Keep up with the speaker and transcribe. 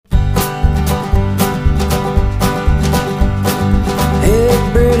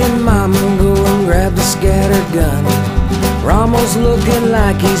gun. Rommel's looking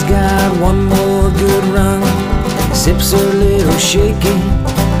like he's got one more good run. His hips are a little shaky,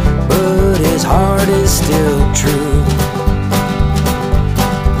 but his heart is still true.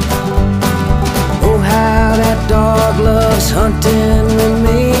 Oh, how that dog loves hunting with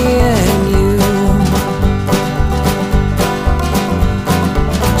me and you.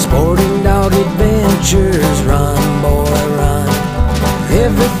 Sporting Dog Adventures, run, boy, run.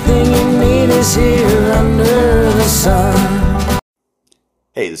 Everything you need is here under the sun.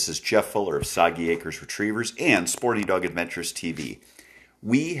 Hey, this is Jeff Fuller of Soggy Acres Retrievers and Sporting Dog Adventures TV.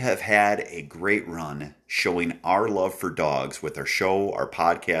 We have had a great run showing our love for dogs with our show, our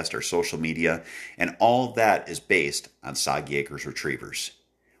podcast, our social media, and all of that is based on Soggy Acres Retrievers.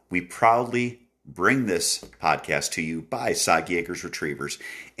 We proudly bring this podcast to you by Soggy Acres Retrievers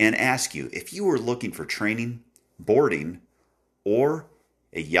and ask you, if you are looking for training, boarding, or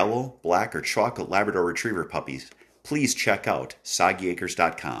a yellow, black, or chocolate Labrador Retriever puppies, please check out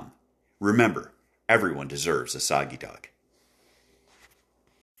soggyacres.com. Remember, everyone deserves a soggy dog.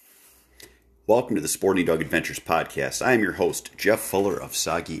 Welcome to the Sporting Dog Adventures podcast. I am your host, Jeff Fuller of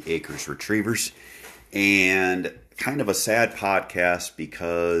Soggy Acres Retrievers, and kind of a sad podcast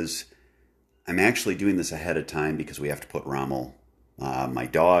because I'm actually doing this ahead of time because we have to put Rommel, my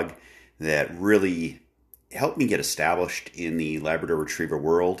dog, that really helped me get established in the Labrador Retriever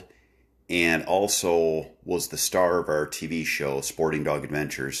world and also was the star of our TV show, Sporting Dog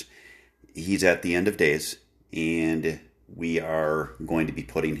Adventures. He's at the end of days, and we are going to be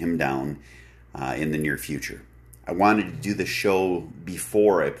putting him down in the near future. I wanted to do the show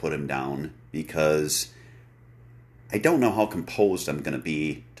before I put him down because I don't know how composed I'm going to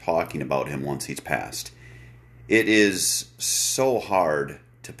be talking about him once he's passed. It is so hard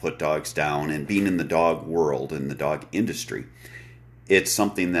to put dogs down, and being in the dog world, in the dog industry, it's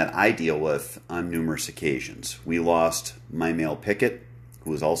something that I deal with on numerous occasions. We lost my male Pickett,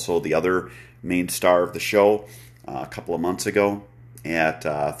 who was also the other main star of the show, a couple of months ago at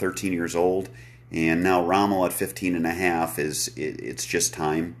 13 years old, and now Rommel at 15 and a half it's just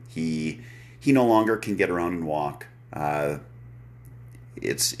time. He no longer can get around and walk.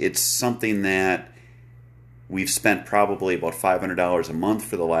 It's something that we've spent probably about $500 a month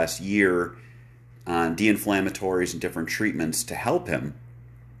for the last year on de-inflammatories and different treatments to help him.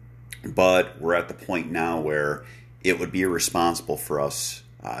 But we're at the point now where it would be irresponsible for us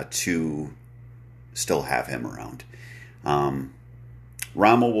to still have him around.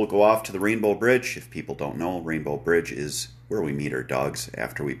 Rommel will go off to the Rainbow Bridge. If people don't know, Rainbow Bridge is where we meet our dogs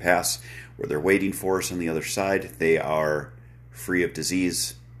after we pass, where they're waiting for us on the other side. They are free of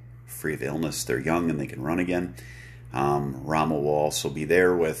disease, free of illness. They're young and they can run again. Rommel will also be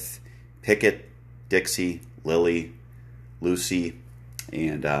there with Pickett, Dixie, Lily, Lucy,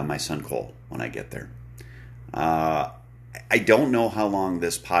 and my son Cole when I get there. I don't know how long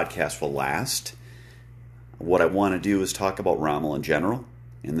this podcast will last. What I want to do is talk about Rommel in general,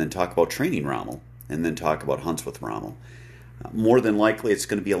 and then talk about training Rommel, and then talk about hunts with Rommel. More than likely, it's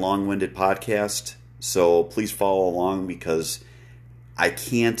going to be a long-winded podcast, so please follow along because I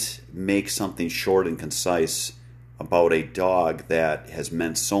can't make something short and concise about a dog that has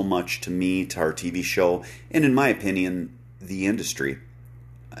meant so much to me, to our TV show, and in my opinion, the industry,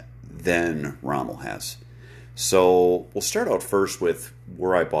 than Rommel has. So we'll start out first with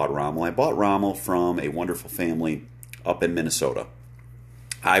where I bought Rommel. I bought Rommel from a wonderful family up in Minnesota.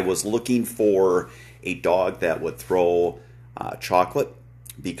 I was looking for a dog that would throw chocolate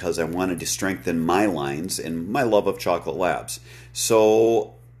because I wanted to strengthen my lines and my love of chocolate labs.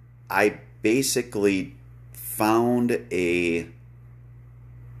 So I basically found a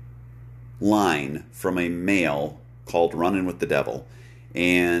line from a male called Runnin' with the Devil,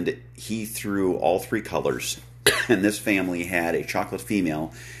 and he threw all three colors. And this family had a chocolate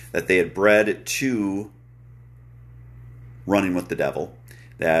female that they had bred to Runnin' with the Devil.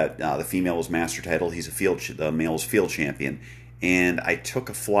 That the female was master title. The male is field champion. And I took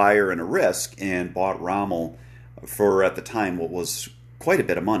a flyer and a risk and bought Rommel for, at the time, what was quite a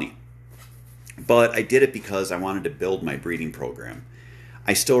bit of money. But I did it because I wanted to build my breeding program.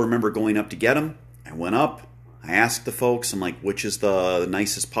 I still remember going up to get him. I went up. I asked the folks, I'm like, which is the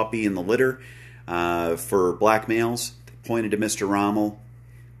nicest puppy in the litter for black males? They pointed to Mr. Rommel,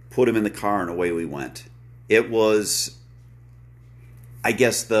 put him in the car, and away we went. It was, I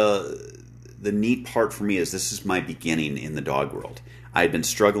guess the neat part for me is this is my beginning in the dog world. I had been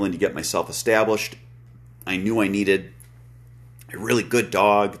struggling to get myself established. I knew I needed a really good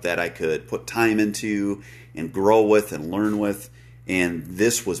dog that I could put time into and grow with and learn with. And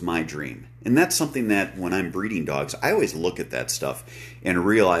this was my dream. And that's something that when I'm breeding dogs, I always look at that stuff and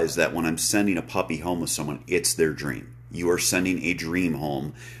realize that when I'm sending a puppy home with someone, it's their dream. You are sending a dream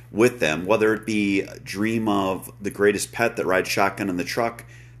home with them, whether it be a dream of the greatest pet that rides shotgun in the truck,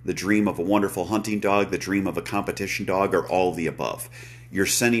 the dream of a wonderful hunting dog, the dream of a competition dog, or all of the above. You're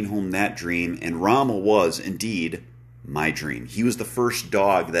sending home that dream, and Rommel was indeed my dream. He was the first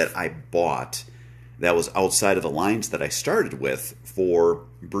dog that I bought that was outside of the lines that I started with for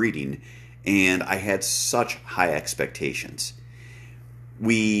breeding, and I had such high expectations.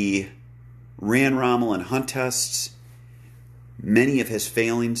 We ran Rommel in hunt tests. Many of his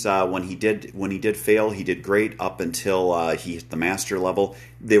failings, when he did fail, he did great up until he hit the master level.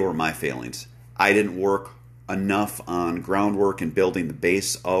 They were my failings. I didn't work enough on groundwork and building the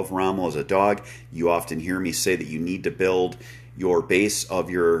base of Rommel as a dog. You often hear me say that you need to build your base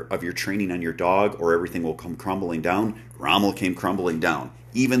of your training on your dog, or everything will come crumbling down. Rommel came crumbling down,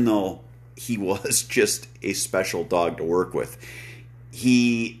 even though he was just a special dog to work with.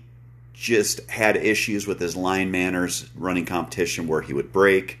 He just had issues with his line manners running competition where he would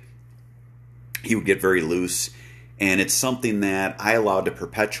break. He would get very loose. And it's something that I allowed to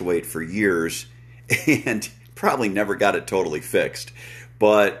perpetuate for years and probably never got it totally fixed.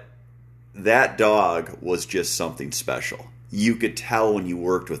 But that dog was just something special. You could tell when you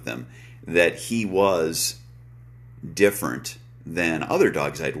worked with him that he was different than other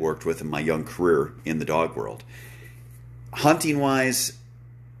dogs I'd worked with in my young career in the dog world. Hunting-wise,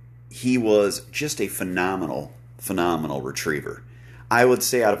 he was just a phenomenal retriever. I would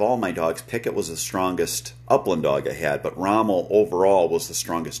say out of all my dogs, Pickett was the strongest upland dog I had, but Rommel overall was the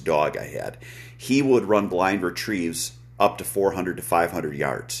strongest dog I had. He would run blind retrieves up to 400 to 500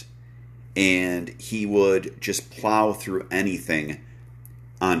 yards, and he would just plow through anything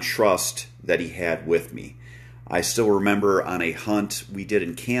on trust that he had with me. I still remember on a hunt we did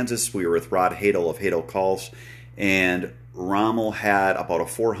in Kansas, we were with Rod Hadel of Hadel Calls, and Rommel had about a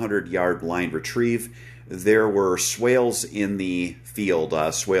 400-yard blind retrieve. There were swales in the field,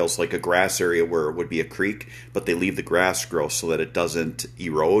 swales like a grass area where it would be a creek, but they leave the grass grow so that it doesn't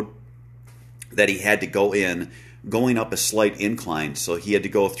erode, that he had to go in, going up a slight incline. So he had to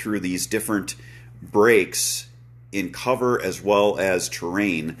go through these different breaks in cover as well as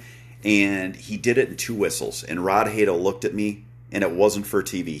terrain, and he did it in 2 whistles. And Rod Hadel looked at me, and it wasn't for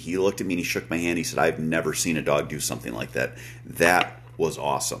TV. He looked at me and he shook my hand. He said, "I've never seen a dog do something like that." That was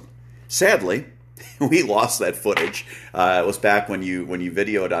awesome. Sadly, we lost that footage. It was back when you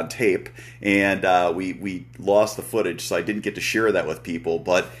videoed on tape, and we lost the footage, so I didn't get to share that with people.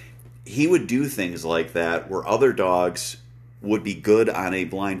 But he would do things like that where other dogs would be good on a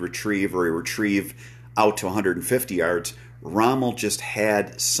blind retrieve or a retrieve out to 150 yards. Rommel just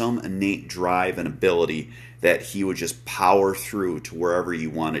had some innate drive and ability that he would just power through to wherever you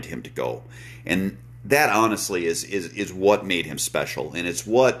wanted him to go. And that honestly is what made him special, and it's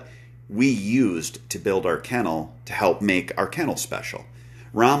what we used to build our kennel to help make our kennel special.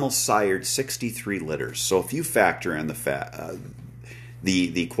 Rommel sired 63 litters. So if you factor in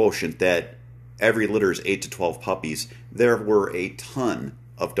the quotient that every litter is 8 to 12 puppies, there were a ton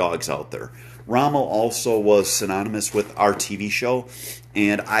of dogs out there. Rommel also was synonymous with our TV show,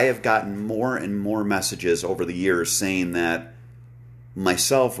 and I have gotten more and more messages over the years saying that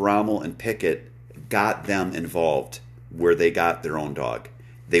myself, Rommel, and Pickett got them involved where they got their own dog.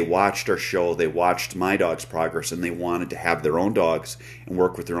 They watched our show, they watched my dog's progress, and they wanted to have their own dogs and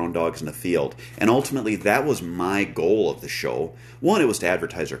work with their own dogs in the field. And ultimately, that was my goal of the show. 1, it was to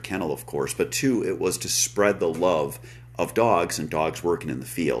advertise our kennel, of course, but 2, it was to spread the love of dogs and dogs working in the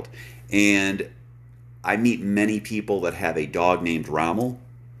field. And I meet many people that have a dog named Rommel,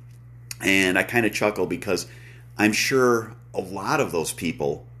 and I kind of chuckle because I'm sure a lot of those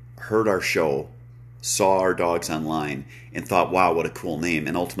people heard our show, saw our dogs online, and thought, wow, what a cool name,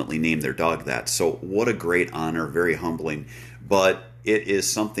 and ultimately named their dog that. So what a great honor, very humbling. But it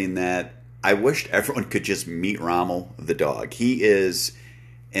is something that I wished everyone could just meet Rommel, the dog. He is,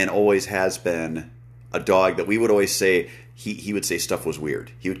 and always has been, a dog that we would always say, he would say stuff was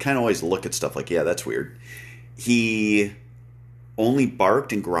weird. He would kind of always look at stuff like, yeah, that's weird. He only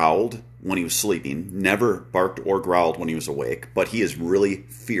barked and growled when he was sleeping, never barked or growled when he was awake, but he is really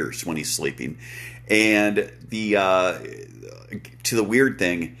fierce when he's sleeping. And to the weird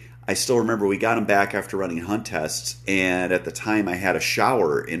thing, I still remember we got him back after running hunt tests, and at the time I had a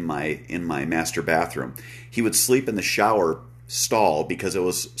shower in my master bathroom. He would sleep in the shower stall because it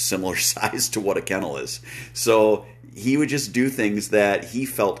was similar size to what a kennel is. So he would just do things that he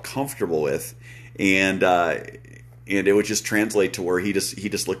felt comfortable with, and it would just translate to where he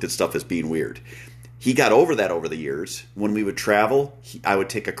just looked at stuff as being weird. He got over that over the years. When we would travel, I would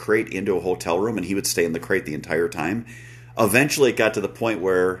take a crate into a hotel room, and he would stay in the crate the entire time. Eventually, it got to the point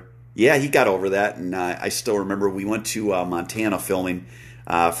where, yeah, he got over that, and I still remember we went to Montana filming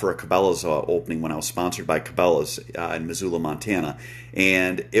for a Cabela's opening when I was sponsored by Cabela's in Missoula, Montana,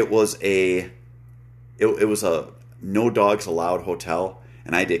 and it was a no dogs allowed hotel.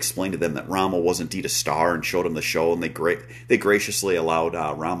 And I had to explain to them that Rommel was indeed a star and showed them the show, and they graciously allowed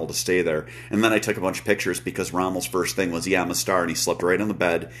Rommel to stay there. And then I took a bunch of pictures because Rommel's first thing was, yeah, I'm a star, and he slept right on the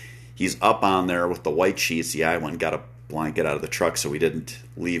bed. He's up on there with the white sheets. Yeah, I went and got a blanket out of the truck so we didn't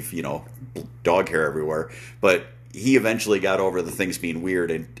leave, dog hair everywhere. But he eventually got over the things being weird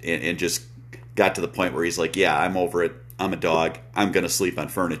and just got to the point where he's like, yeah, I'm over it. I'm a dog. I'm going to sleep on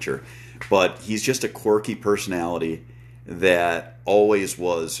furniture. But he's just a quirky personality that always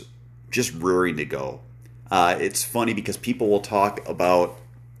was just rearing to go. It's funny because people will talk about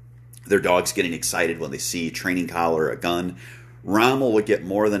their dogs getting excited when they see a training collar or a gun. Rommel would get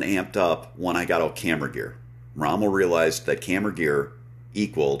more than amped up when I got out camera gear. Rommel realized that camera gear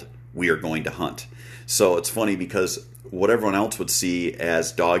equaled we are going to hunt. So it's funny because what everyone else would see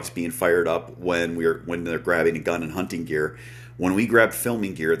as dogs being fired up when they're grabbing a gun and hunting gear, when we grabbed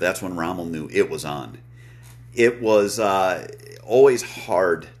filming gear, that's when Rommel knew it was on. It was always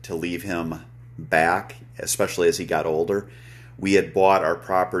hard to leave him back, especially as he got older. We had bought our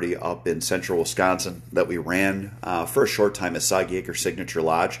property up in central Wisconsin that we ran for a short time as Soggy Acre Signature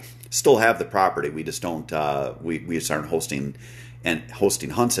Lodge. Still have the property. We just don't. We just aren't hosting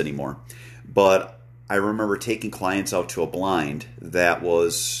hunts anymore. But I remember taking clients out to a blind that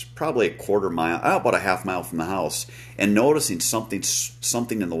was probably a quarter mile, about a half mile from the house, and noticing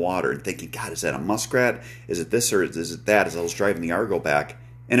something in the water and thinking, God, is that a muskrat? Is it this or is it that? As I was driving the Argo back,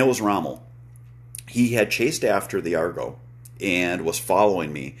 and it was Rommel. He had chased after the Argo and was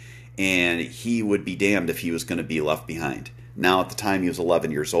following me, and he would be damned if he was going to be left behind. Now, at the time, he was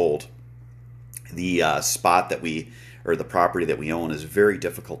 11 years old. The the property that we own is very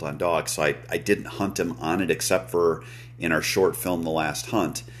difficult on dogs, so I didn't hunt him on it except for in our short film, The Last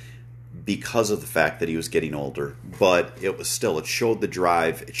Hunt, because of the fact that he was getting older. But it showed the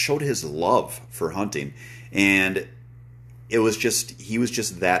drive, it showed his love for hunting, and he was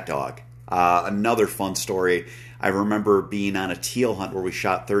just that dog. Another fun story, I remember being on a teal hunt where we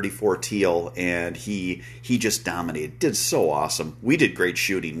shot 34 teal, and he just dominated. Did so awesome. We did great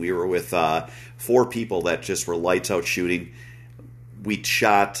shooting. We were with 4 people that just were lights out shooting. We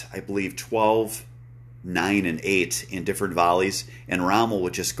shot, I believe, 12, 9, and 8 in different volleys, and Rommel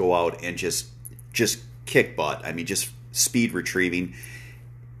would just go out and just kick butt. I mean, just speed retrieving.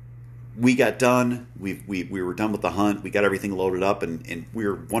 We got done. We were done with the hunt. We got everything loaded up, and we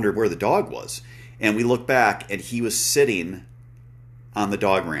were wondering where the dog was. And we looked back, and he was sitting on the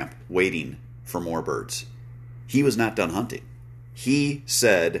dog ramp waiting for more birds. He was not done hunting. He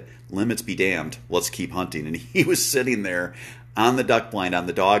said, limits be damned, let's keep hunting. And he was sitting there on the duck blind on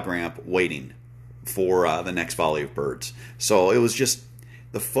the dog ramp waiting for the next volley of birds. So it was just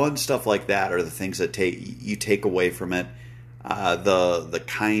the fun stuff like that are the things that you take away from it. The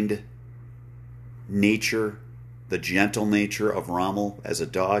kind nature, the gentle nature of Rommel as a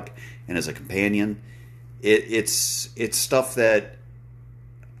dog and as a companion. It's stuff that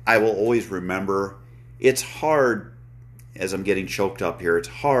I will always remember. It's hard, as I'm getting choked up here, it's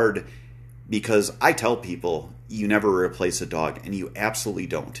hard because I tell people you never replace a dog, and you absolutely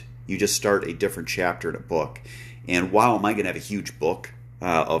don't. You just start a different chapter in a book. And wow, am I going to have a huge book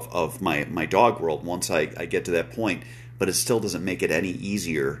of my dog world once I get to that point, but it still doesn't make it any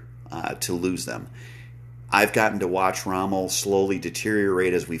easier to lose them. I've gotten to watch Rommel slowly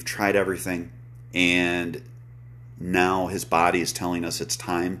deteriorate as we've tried everything, and now his body is telling us it's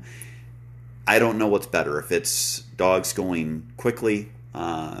time. I don't know what's better, if it's dogs going quickly,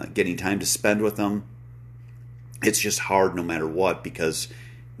 getting time to spend with them. It's just hard no matter what because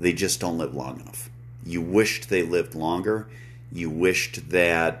they just don't live long enough. You wished they lived longer. You wished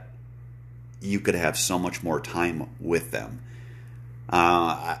that you could have so much more time with them.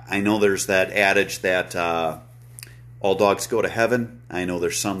 I know there's that adage that all dogs go to heaven. I know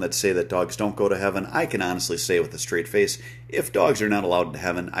there's some that say that dogs don't go to heaven. I can honestly say with a straight face, if dogs are not allowed to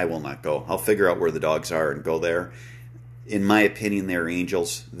heaven, I will not go. I'll figure out where the dogs are and go there. In my opinion, they're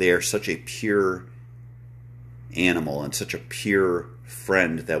angels. They are such a pure animal and such a pure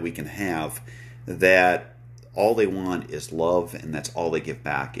friend that we can have, that all they want is love, and that's all they give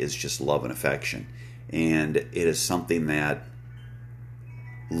back is just love and affection. And it is something that,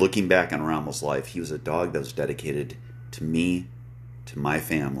 looking back on Rommel's life, he was a dog that was dedicated to me, to my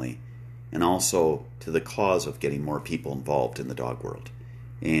family, and also to the cause of getting more people involved in the dog world.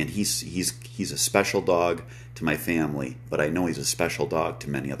 And he's a special dog to my family, but I know he's a special dog to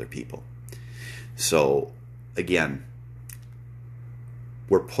many other people. So, again,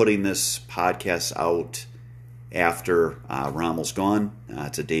 we're putting this podcast out after Rommel's gone.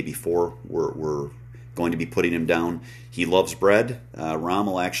 It's a day before we're going to be putting him down. He loves bread.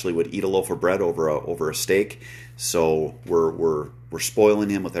 Rommel actually would eat a loaf of bread over a steak. So we're spoiling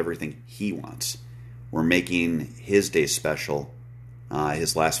him with everything he wants. We're making his day special,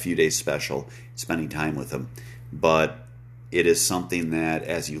 his last few days special, spending time with him. But it is something that,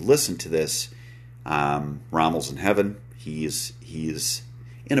 as you listen to this, Rommel's in heaven. He's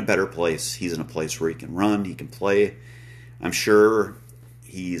in a better place. He's in a place where he can run, he can play. I'm sure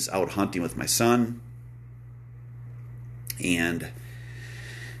he's out hunting with my son. And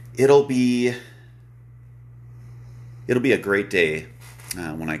it'll be a great day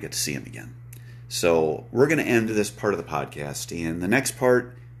when I get to see him again. So we're going to end this part of the podcast. And the next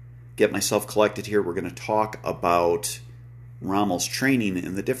part, get myself collected here, we're going to talk about Rommel's training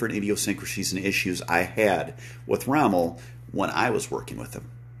and the different idiosyncrasies and issues I had with Rommel when I was working with him.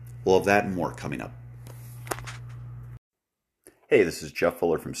 We'll have that and more coming up. Hey, this is Jeff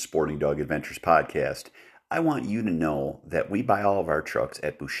Fuller from Sporting Dog Adventures Podcast. I want you to know that we buy all of our trucks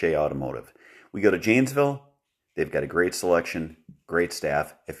at Boucher Automotive. We go to Janesville. They've got a great selection, great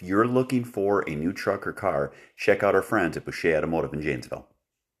staff. If you're looking for a new truck or car, check out our friends at Boucher Automotive in Janesville.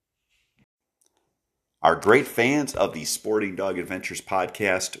 Our great fans of the Sporting Dog Adventures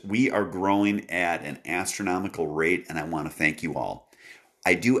podcast, we are growing at an astronomical rate, and I want to thank you all.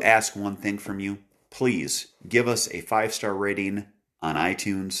 I do ask one thing from you. Please give us a 5-star rating on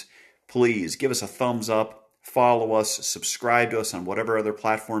iTunes. Please give us a thumbs up, follow us, subscribe to us on whatever other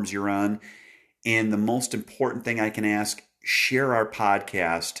platforms you're on. And the most important thing I can ask, share our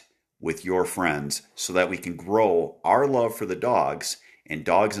podcast with your friends so that we can grow our love for the dogs and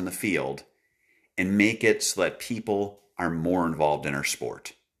dogs in the field and make it so that people are more involved in our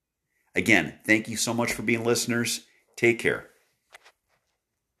sport. Again, thank you so much for being listeners. Take care.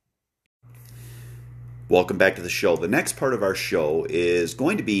 Welcome back to the show. The next part of our show is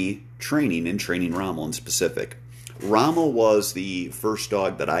going to be training and training Rommel in specific. Rommel was the first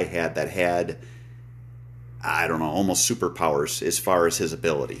dog that I had that had, almost superpowers as far as his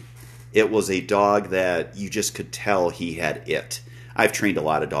ability. It was a dog that you just could tell he had it. I've trained a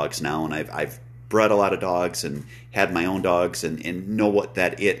lot of dogs now, and I've bred a lot of dogs and had my own dogs and know what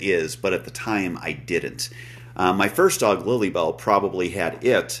that it is, but at the time I didn't. My first dog, Lilybell, probably had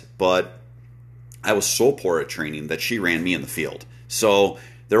it, but I was so poor at training that she ran me in the field. So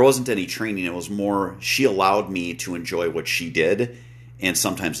there wasn't any training. It was more she allowed me to enjoy what she did and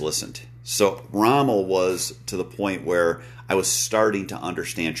sometimes listened. So Rommel was to the point where I was starting to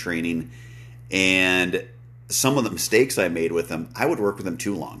understand training, and some of the mistakes I made with him, I would work with him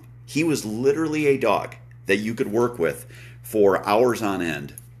too long. He was literally a dog that you could work with for hours on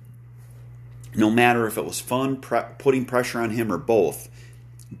end. No matter if it was fun putting pressure on him or both,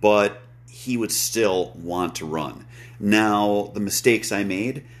 but he would still want to run. Now, the mistakes I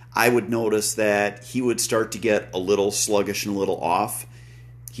made, I would notice that he would start to get a little sluggish and a little off.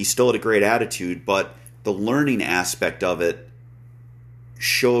 He still had a great attitude, but the learning aspect of it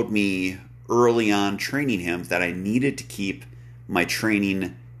showed me early on training him that I needed to keep my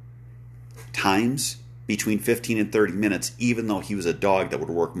training times between 15 and 30 minutes, even though he was a dog that would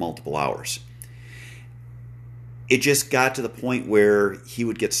work multiple hours. It just got to the point where he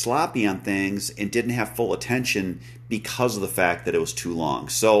would get sloppy on things and didn't have full attention because of the fact that it was too long.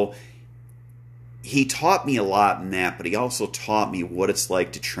 So he taught me a lot in that, but he also taught me what it's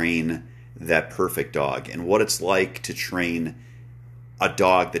like to train that perfect dog and what it's like to train a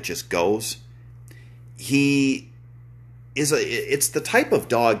dog that just goes. It's the type of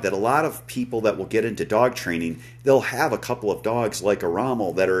dog that a lot of people that will get into dog training, they'll have a couple of dogs like a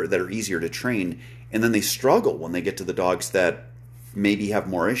Rommel that are easier to train, and then they struggle when they get to the dogs that maybe have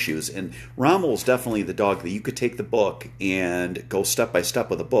more issues. And Rommel is definitely the dog that you could take the book and go step by step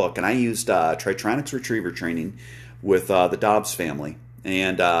with a book. And I used Tritronics retriever training with the Dobbs family,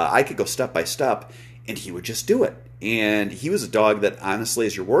 and I could go step by step, and he would just do it. And he was a dog that, honestly,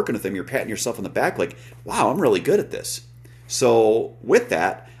 as you're working with him, you're patting yourself on the back like, wow, I'm really good at this. So with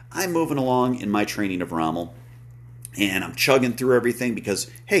that, I'm moving along in my training of Rommel, and I'm chugging through everything because,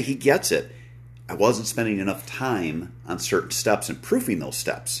 hey, he gets it. I wasn't spending enough time on certain steps and proofing those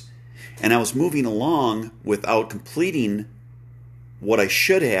steps. And I was moving along without completing what I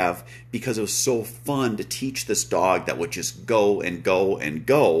should have because it was so fun to teach this dog that would just go and go and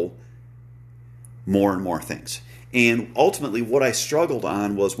go more and more things. And ultimately what I struggled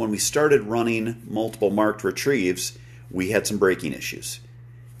on was when we started running multiple marked retrieves, we had some braking issues.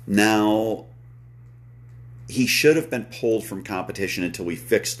 Now, he should have been pulled from competition until we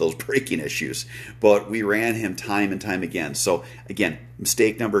fixed those braking issues, but we ran him time and time again. So, again,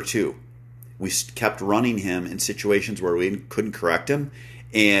 mistake number 2. We kept running him in situations where we couldn't correct him,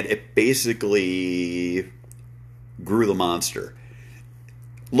 and it basically grew the monster.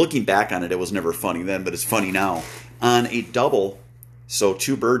 Looking back on it, it was never funny then, but it's funny now. On a double, so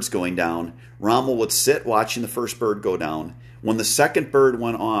 2 birds going down, Rommel would sit watching the first bird go down. When the second bird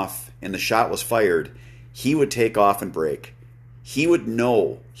went off and the shot was fired, he would take off and brake. He would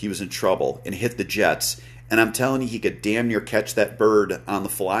know he was in trouble and hit the jets. And I'm telling you, he could damn near catch that bird on the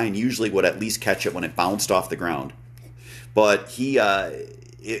fly, and usually would at least catch it when it bounced off the ground. But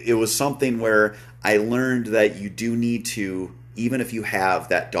it was something where I learned that you do need to, even if you have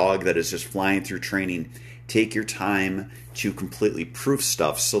that dog that is just flying through training, take your time to completely proof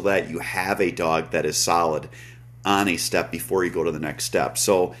stuff so that you have a dog that is solid on a step before you go to the next step.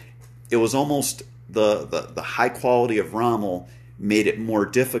 So it was almost the high quality of Rommel made it more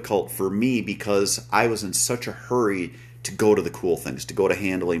difficult for me because I was in such a hurry to go to the cool things, to go to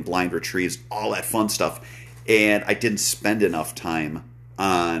handling, blind retrieves, all that fun stuff. And I didn't spend enough time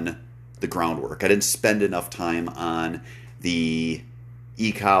on the groundwork. I didn't spend enough time on the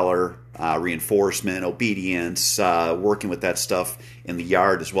e-collar, reinforcement, obedience, working with that stuff in the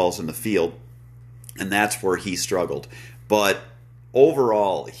yard as well as in the field. And that's where he struggled. But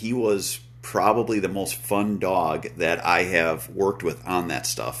overall, he was probably the most fun dog that I have worked with on that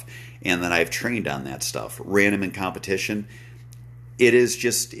stuff and that I've trained on that stuff. Ran him in competition.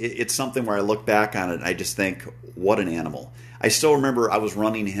 It's something where I look back on it and I just think, what an animal. I still remember I was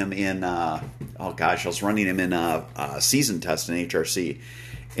running him in, season test in HRC.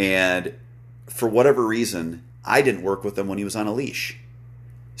 And for whatever reason, I didn't work with him when he was on a leash.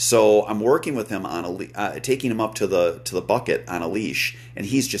 So I'm working with him on taking him up to the bucket on a leash, and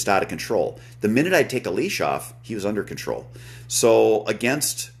he's just out of control. The minute I'd take a leash off, he was under control. So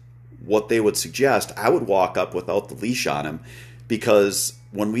against what they would suggest, I would walk up without the leash on him, because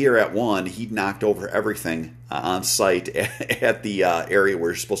when we are at 1, he'd knocked over everything on site at the area where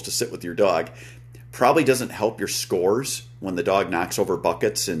you're supposed to sit with your dog. Probably doesn't help your scores when the dog knocks over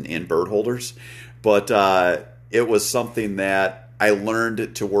buckets and bird holders, but it was something that I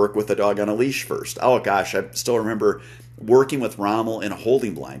learned to work with a dog on a leash first. Oh gosh, I still remember working with Rommel in a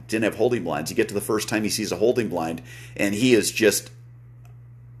holding blind. Didn't have holding blinds. You get to the first time he sees a holding blind, and he is just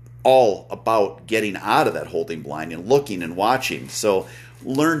all about getting out of that holding blind and looking and watching. So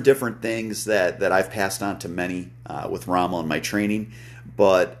learn different things that I've passed on to many with Rommel in my training.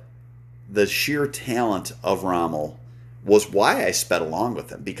 But the sheer talent of Rommel was why I sped along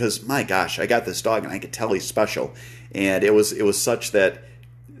with him, because my gosh, I got this dog and I could tell he's special. And it was such that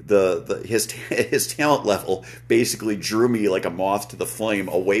his talent level basically drew me like a moth to the flame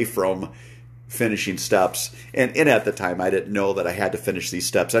away from finishing steps. And at the time, I didn't know that I had to finish these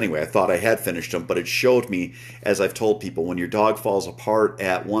steps anyway. I thought I had finished them, but it showed me, as I've told people, when your dog falls apart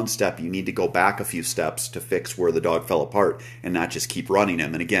at one step, you need to go back a few steps to fix where the dog fell apart and not just keep running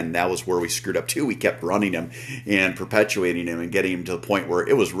him. And again, that was where we screwed up too. We kept running him and perpetuating him and getting him to the point where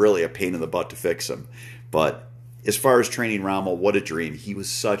it was really a pain in the butt to fix him. But as far as training Rommel, what a dream. He was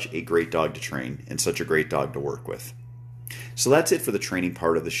such a great dog to train and such a great dog to work with. So that's it for the training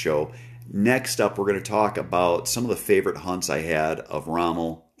part of the show. Next up, we're going to talk about some of the favorite hunts I had of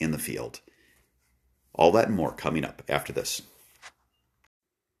Rommel in the field. All that and more coming up after this.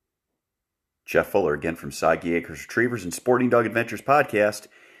 Jeff Fuller again from Soggy Acres Retrievers and Sporting Dog Adventures podcast.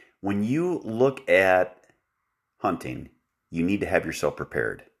 When you look at hunting, you need to have yourself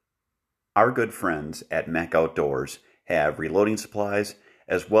prepared. Our good friends at Mac Outdoors have reloading supplies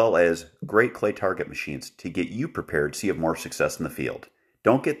as well as great clay target machines to get you prepared so you have more success in the field.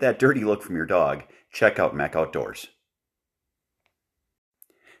 Don't get that dirty look from your dog. Check out Mac Outdoors.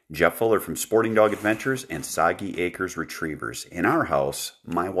 Jeff Fuller from Sporting Dog Adventures and Soggy Acres Retrievers. In our house,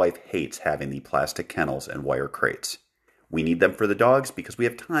 my wife hates having the plastic kennels and wire crates. We need them for the dogs because we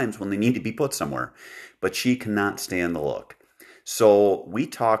have times when they need to be put somewhere, but she cannot stand the look. So we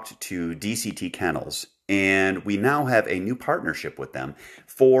talked to DCT Kennels, and we now have a new partnership with them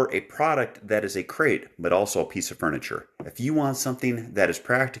for a product that is a crate, but also a piece of furniture. If you want something that is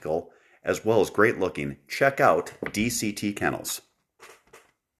practical as well as great looking, check out DCT Kennels.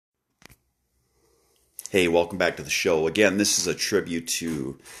 Hey, welcome back to the show. Again, this is a tribute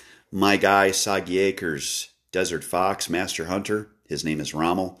to my guy, Soggy Acres, Desert Fox, Master Hunter. His name is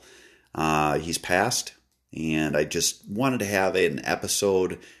Rommel. He's passed. And I just wanted to have an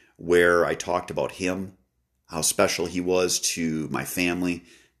episode where I talked about him, how special he was to my family,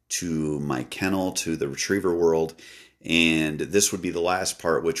 to my kennel, to the retriever world, And this would be the last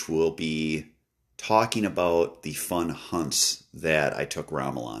part, which will be talking about the fun hunts that I took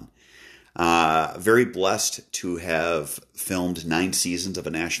Rommel on. Very blessed to have filmed 9 seasons of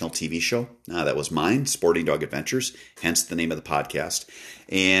a national TV show. That was mine, Sporting Dog Adventures, hence the name of the podcast.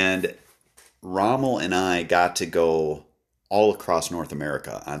 And Rommel and I got to go all across North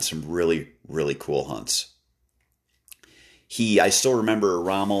America on some really, really cool hunts. I still remember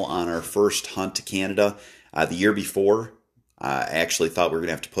Rommel on our first hunt to Canada the year before. I actually thought we were going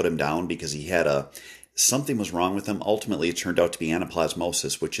to have to put him down because he had something was wrong with him. Ultimately, it turned out to be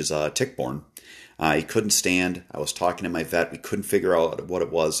anaplasmosis, which is tick-borne. He couldn't stand. I was talking to my vet. We couldn't figure out what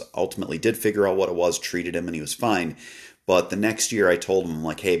it was. Ultimately, did figure out what it was, treated him, and he was fine. But the next year, I told him, I'm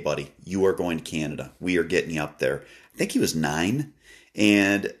like, hey, buddy, you are going to Canada. We are getting you up there. I think he was 9.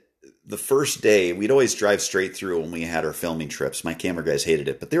 And the first day, we'd always drive straight through when we had our filming trips. My camera guys hated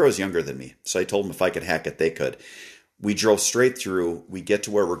it, but they were always younger than me. So I told them if I could hack it, they could. We drove straight through. We get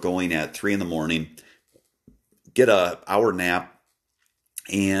to where we're going at 3 in the morning, get an hour nap.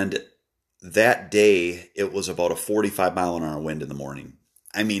 And that day, it was about a 45 mile an hour wind in the morning.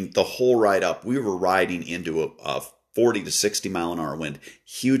 I mean, the whole ride up, we were riding into a 40 to 60 mile an hour wind.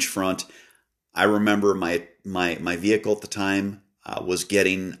 Huge front. I remember my vehicle at the time was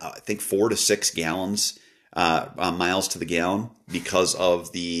getting, I think, 4 to 6 gallons, miles to the gallon because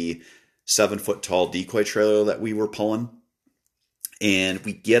of the 7-foot tall decoy trailer that we were pulling. And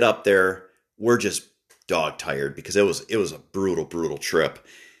we get up there, we're just dog tired because it was a brutal, brutal trip.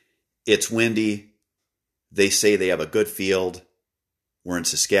 It's windy. They say they have a good field. We're in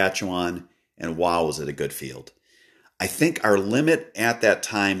Saskatchewan, and wow, was it a good field. I think our limit at that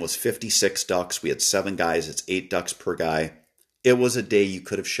time was 56 ducks. We had 7 guys. It's 8 ducks per guy. It was a day you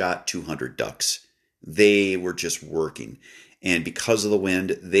could have shot 200 ducks. They were just working. And because of the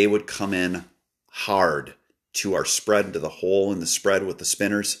wind, they would come in hard to our spread, into the hole in the spread with the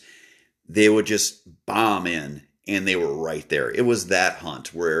spinners. They would just bomb in, and they were right there. It was that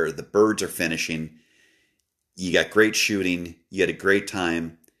hunt where the birds are finishing. You got great shooting. You had a great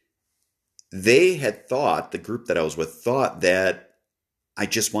time. They had thought, the group that I was with thought that I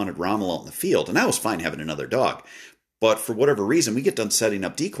just wanted Rommel out in the field. And I was fine having another dog. But for whatever reason, we get done setting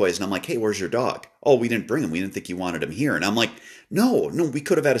up decoys, and I'm like, hey, where's your dog? Oh, we didn't bring him. We didn't think you wanted him here. And I'm like, no, we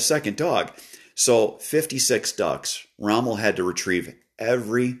could have had a second dog. So 56 ducks. Rommel had to retrieve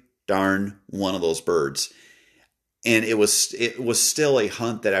every darn one of those birds. And it was still a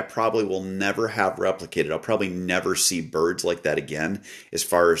hunt that I probably will never have replicated. I'll probably never see birds like that again, as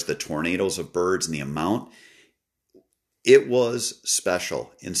far as the tornadoes of birds and the amount. It was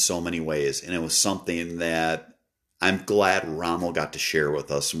special in so many ways, and it was something that I'm glad Rommel got to share with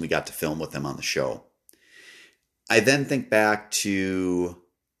us, and we got to film with him on the show. I then think back to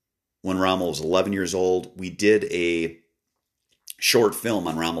when Rommel was 11 years old. We did a short film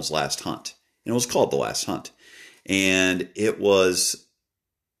on Rommel's last hunt, and it was called The Last Hunt. And it was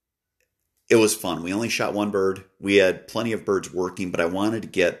fun. We only shot 1 bird. We had plenty of birds working, but I wanted to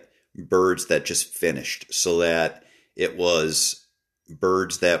get birds that just finished, so that it was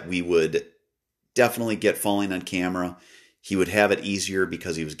birds that we would definitely get falling on camera. He would have it easier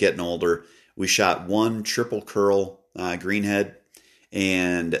because he was getting older. We shot 1 triple curl greenhead,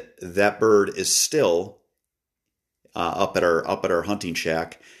 and that bird is still up at our hunting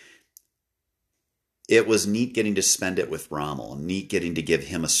shack. It was neat getting to spend it with Rommel, neat getting to give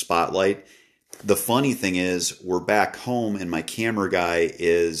him a spotlight. The funny thing is, we're back home, and my camera guy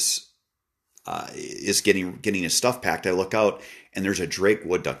is getting his stuff packed. I look out, and there's a Drake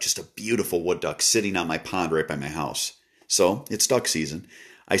wood duck, just a beautiful wood duck, sitting on my pond right by my house. So it's duck season.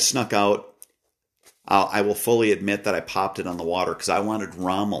 I snuck out. I will fully admit that I popped it on the water because I wanted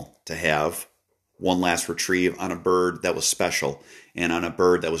Rommel to have one last retrieve on a bird that was special and on a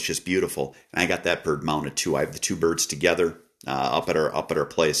bird that was just beautiful. And I got that bird mounted too. I have the 2 birds together up at our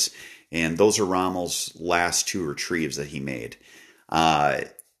place, and those are Rommel's last 2 retrieves that he made.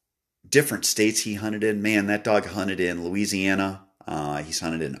 Different states he hunted in. Man, that dog hunted in Louisiana. He's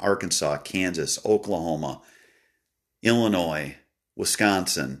hunted in Arkansas, Kansas, Oklahoma, Illinois,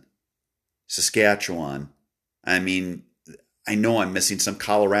 Wisconsin, Saskatchewan. I mean, I know I'm missing some.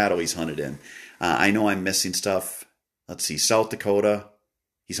 Colorado he's hunted in. I know I'm missing stuff. Let's see, South Dakota.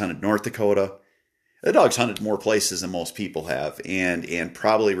 He's hunted North Dakota. The dog's hunted more places than most people have, and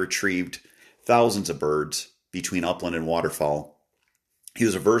probably retrieved thousands of birds between upland and waterfowl. He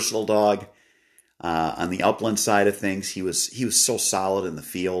was a versatile dog. On the upland side of things, he was so solid in the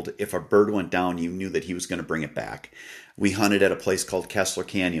field. If a bird went down, you knew that he was going to bring it back. We hunted at a place called Kessler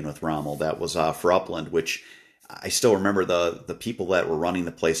Canyon with Rommel. That was for upland, which I still remember the people that were running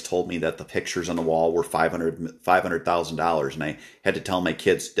the place told me that the pictures on the wall were $500,000, and I had to tell my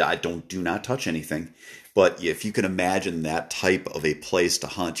kids, do not touch anything. But if you can imagine that type of a place to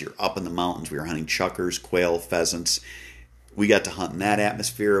hunt, you're up in the mountains. We were hunting chukars, quail, pheasants. We got to hunt in that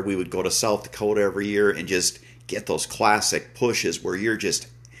atmosphere. We would go to South Dakota every year and just get those classic pushes where you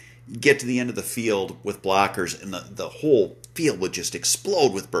get to the end of the field with blockers, and the whole field would just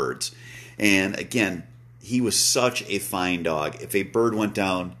explode with birds. And again, he was such a fine dog. If a bird went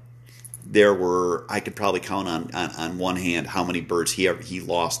down, I could probably count on one hand how many birds he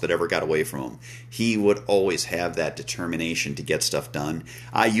lost that ever got away from him. He would always have that determination to get stuff done.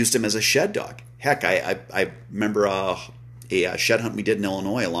 I used him as a shed dog. Heck, I remember a shed hunt we did in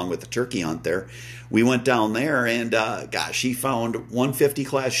Illinois along with the turkey hunt there. We went down there and he found 150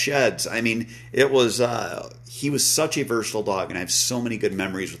 class sheds. I mean, he was such a versatile dog, and I have so many good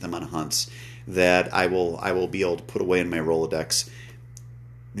memories with him on hunts that I will be able to put away in my Rolodex.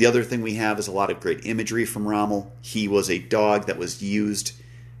 The other thing we have is a lot of great imagery from Rommel. He was a dog that was used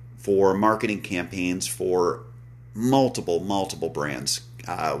for marketing campaigns for multiple brands.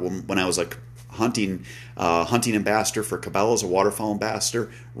 When I was like hunting ambassador for Cabela's, a waterfowl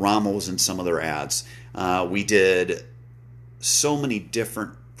ambassador, Rommel was in some of their ads. We did so many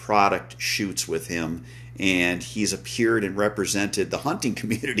different product shoots with him, and he's appeared and represented the hunting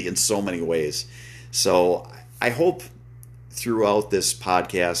community in so many ways. So I hope throughout this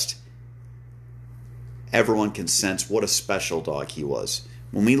podcast everyone can sense what a special dog he was.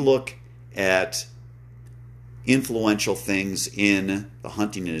 When we look at influential things in the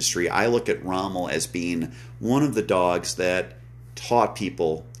hunting industry, I look at Rommel as being one of the dogs that taught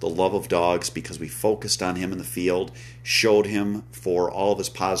people the love of dogs, because we focused on him in the field, showed him for all of his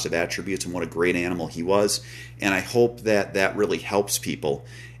positive attributes and what a great animal he was. And I hope that that really helps people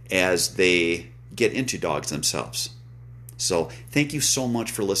as they get into dogs themselves. So thank you so much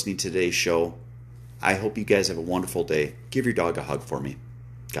for listening to today's show. I hope you guys have a wonderful day. Give your dog a hug for me.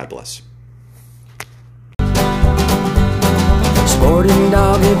 God bless. Sporting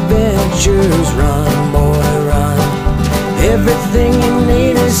Dog Adventures, run, boy, run. Everything you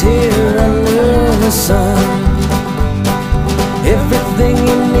need is here under the sun. Everything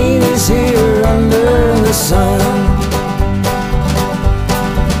you need is here under the sun.